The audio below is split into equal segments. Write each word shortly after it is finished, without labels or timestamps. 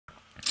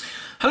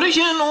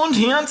Hallöchen und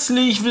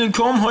herzlich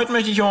willkommen. Heute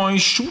möchte ich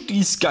euch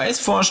Shooty Skies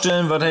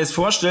vorstellen. Was heißt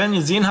vorstellen?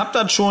 Ihr sehen, habt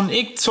das schon.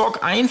 Ich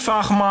zock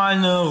einfach mal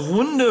eine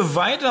Runde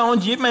weiter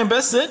und gebe mein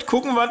Bestes.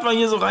 Gucken, was wir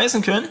hier so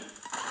reißen können.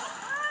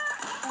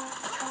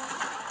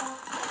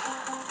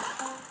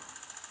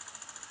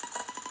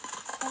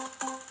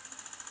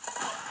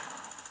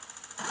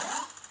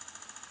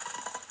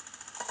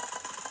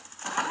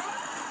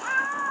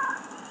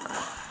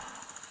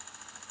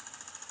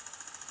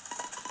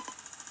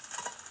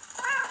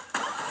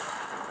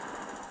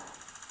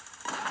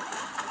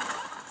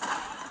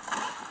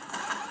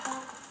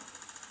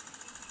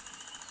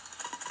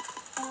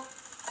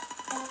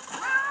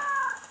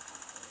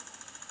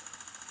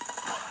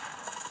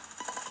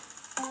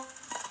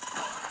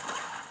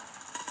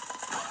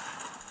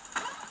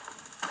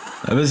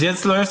 Ja, bis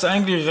jetzt läuft es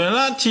eigentlich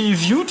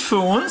relativ gut für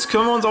uns.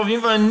 Können wir uns auf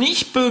jeden Fall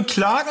nicht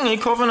beklagen.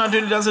 Ich hoffe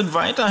natürlich, dass es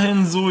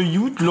weiterhin so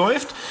gut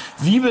läuft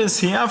wie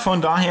bisher.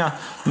 Von daher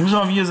müssen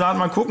wir, wie gesagt,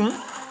 mal gucken.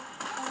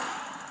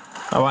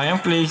 Aber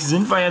eigentlich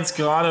sind wir jetzt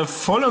gerade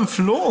voll im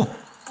Flow.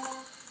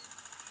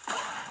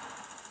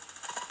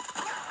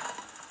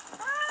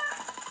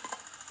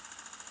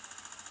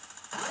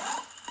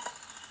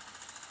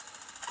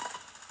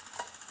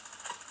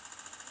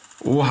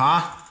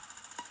 Oha.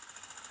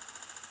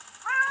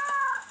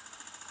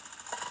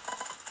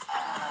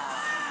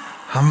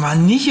 Haben wir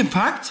nicht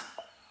gepackt?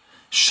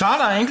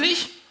 Schade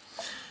eigentlich.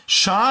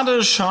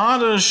 Schade,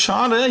 schade,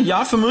 schade.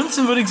 Ja, für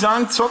Münzen würde ich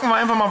sagen, zocken wir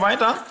einfach mal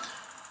weiter.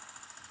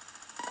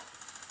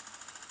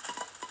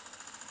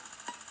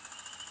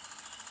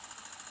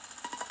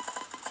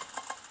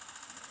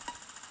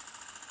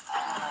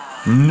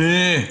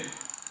 Nee.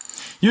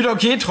 Gut,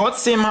 okay,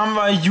 trotzdem haben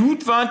wir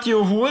gut was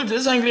geholt.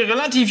 Ist eigentlich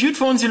relativ gut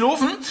für uns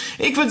gelaufen.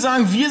 Ich würde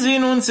sagen, wir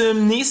sehen uns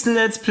im nächsten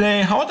Let's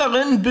Play. Haut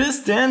darin,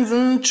 bis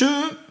dann,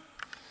 tschüss.